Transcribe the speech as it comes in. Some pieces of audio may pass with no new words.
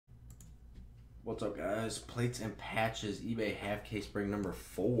What's up, guys? Plates and patches, eBay half case break number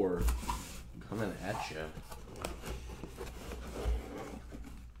 4 coming at you.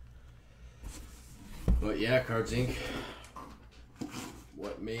 But yeah, Cards Inc.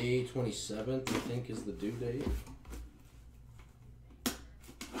 What, May 27th, I think, is the due date?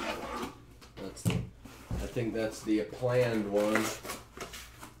 I think that's the planned one.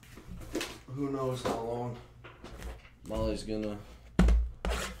 Who knows how long Molly's gonna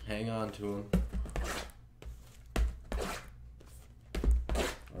hang on to him.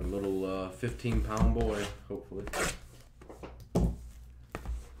 Our little 15-pound boy, hopefully.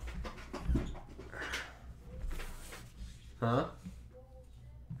 Huh?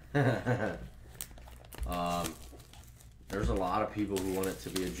 There's a lot of people who want it to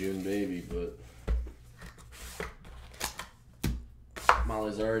be a June baby, but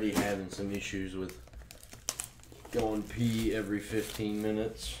Molly's already having some issues with going pee every 15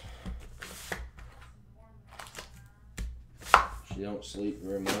 minutes. She don't sleep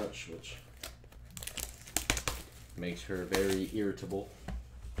very much, which makes her very irritable.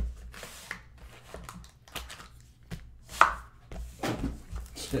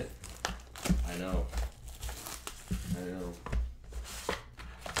 I know.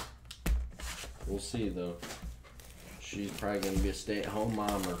 We'll see, though. She's probably going to be a stay-at-home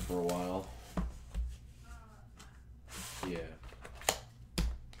mommer for a while. Yeah.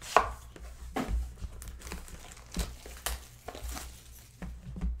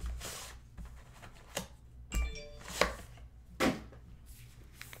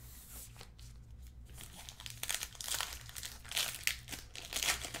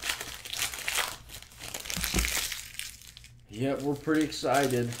 Yep, we're pretty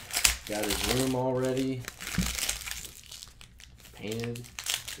excited. Got his room already painted.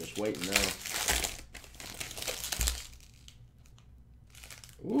 Just waiting now.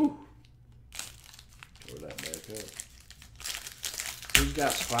 Ooh. Throw that back up. Who's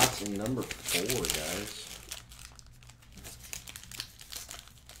got spots in number 4, guys?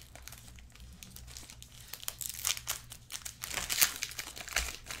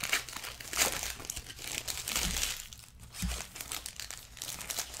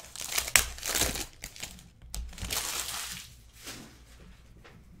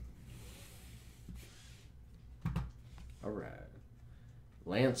 All right.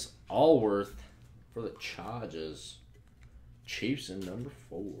 Lance Allworth for the Chargers. Chiefs in number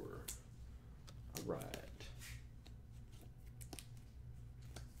 4. All right.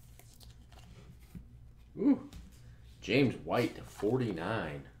 Ooh. James White to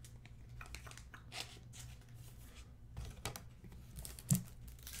 49.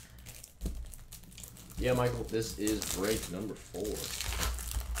 Yeah, Michael, this is break number 4.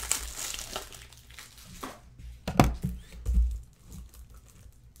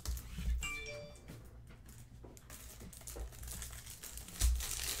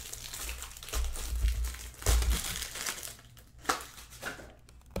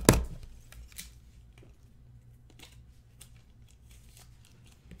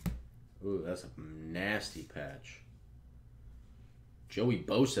 Ooh, that's a nasty patch. Joey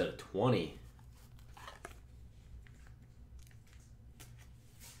Bosa at 20.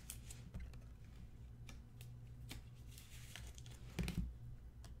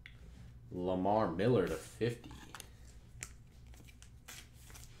 Lamar Miller to 50.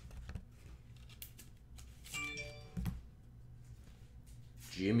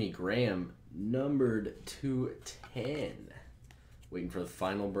 Jimmy Graham numbered to 10. Waiting for the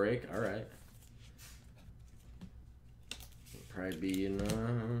final break. All right. It'll probably be in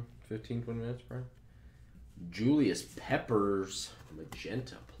 15, 20 minutes, probably. Julius Peppers,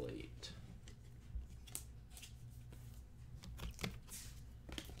 magenta plate.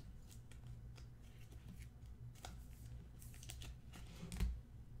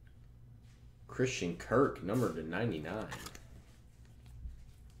 Christian Kirk, numbered to 99.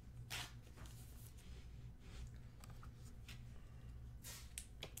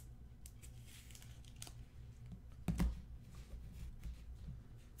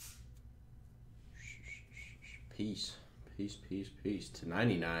 Peace. To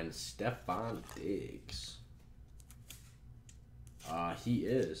 99, Stephon Diggs. He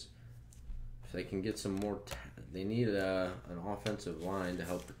is. If they can get some more, they need an offensive line to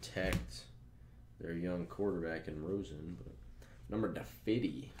help protect their young quarterback in Rosen. But number to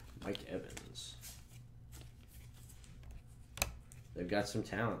 50, Mike Evans. They've got some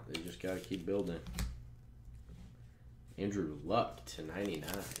talent. They just got to keep building. Andrew Luck to 99.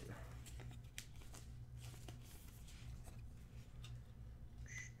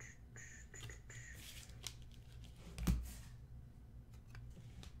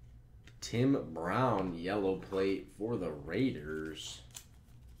 Tim Brown, yellow plate for the Raiders.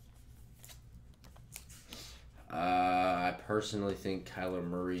 I personally think Kyler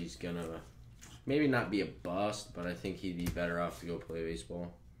Murray's gonna maybe not be a bust, but I think he'd be better off to go play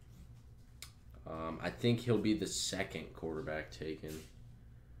baseball. I think he'll be the second quarterback taken.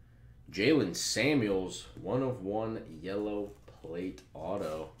 Jalen Samuels, 1/1 yellow plate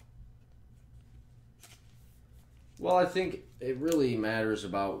auto. Well, I think it really matters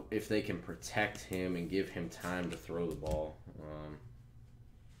about if they can protect him and give him time to throw the ball.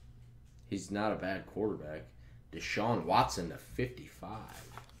 He's not a bad quarterback. Deshaun Watson to 55.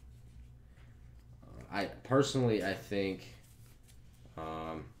 I think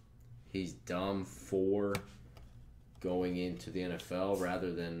he's dumb for going into the NFL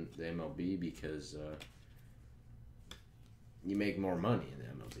rather than the MLB because you make more money in the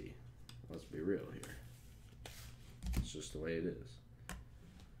MLB. Let's be real here. It's just the way it is.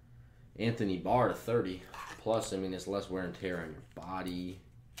 Anthony Barr to 30. Plus, I mean, it's less wear and tear on your body.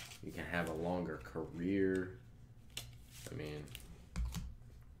 You can have a longer career. I mean,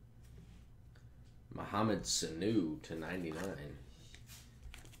 Mohamed Sanu to 99.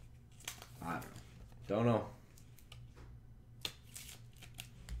 I don't know.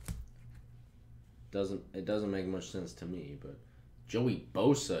 It doesn't make much sense to me, but Joey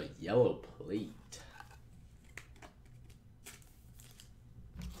Bosa, yellow plate.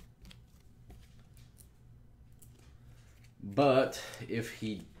 But if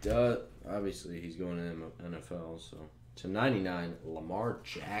he does, obviously he's going to NFL, so to 99, Lamar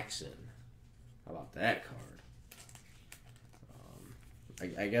Jackson. How about that card?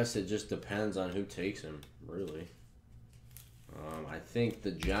 I guess it just depends on who takes him, really. I think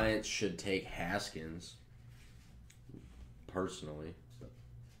the Giants should take Haskins, personally.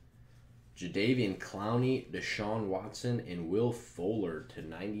 Jadeveon Clowney, Deshaun Watson, and Will Fuller to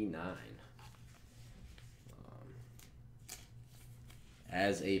 99.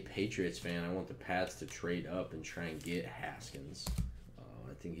 As a Patriots fan, I want the Pats to trade up and try and get Haskins.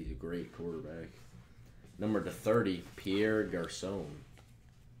 I think he's a great quarterback. Number to 30, Pierre Garçon.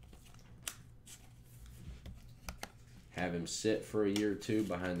 Have him sit for a year or two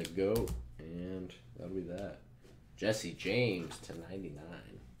behind the GOAT, and that'll be that. Jesse James to 99.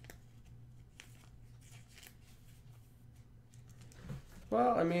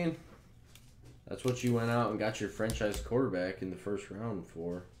 Well, I mean, that's what you went out and got your franchise quarterback in the first round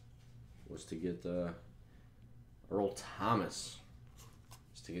for, was to get Earl Thomas,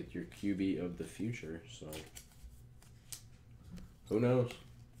 was to get your QB of the future. So, who knows?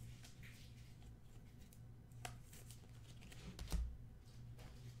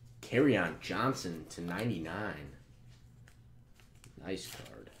 Kerryon Johnson to 99. Nice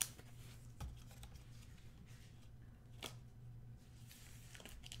card.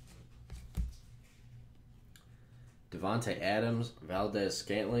 Devontae Adams, Valdez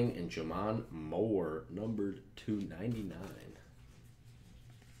Scantling, and Jamon Moore, numbered 299.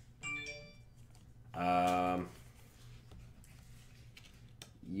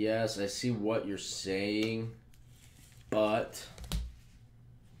 Yes, I see what you're saying, but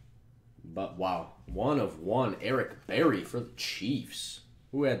wow, 1/1, Eric Berry for the Chiefs.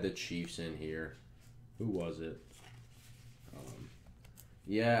 Who had the Chiefs in here? Who was it?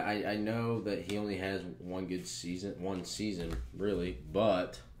 Yeah, I know that he only has one season, really,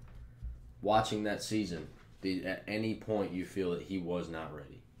 but watching that season, at any point you feel that he was not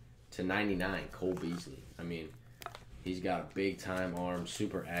ready. To 99, Cole Beasley. I mean, he's got a big-time arm,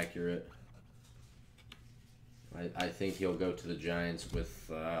 super accurate. I think he'll go to the Giants with,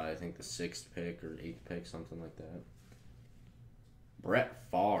 I think, the 6th pick or 8th pick, something like that. Brett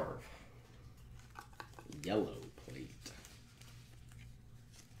Favre. Yellow plate.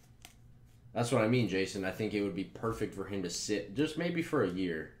 That's what I mean, Jason. I think it would be perfect for him to sit just maybe for a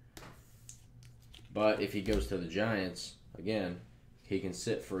year. But if he goes to the Giants, again, he can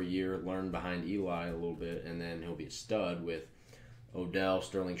sit for a year, learn behind Eli a little bit, and then he'll be a stud with Odell,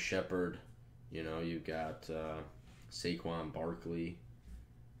 Sterling Shepard. You know, you've got Saquon Barkley.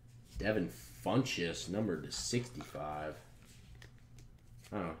 Devin Funchess, numbered to 65.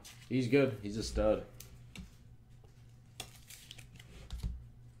 I don't know. He's good. He's a stud.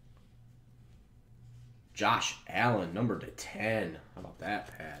 Josh Allen, numbered to 10. How about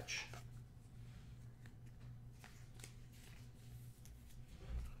that patch?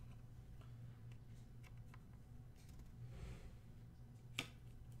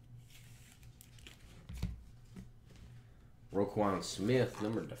 Roquan Smith,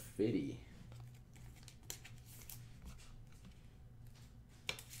 numbered to 50.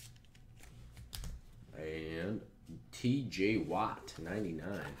 And T.J. Watt, 99.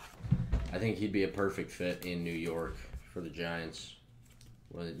 I think he'd be a perfect fit in New York for the Giants.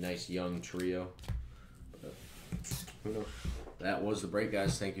 With a nice young trio. But who knows? That was the break,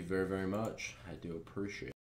 guys. Thank you very, very much. I do appreciate it.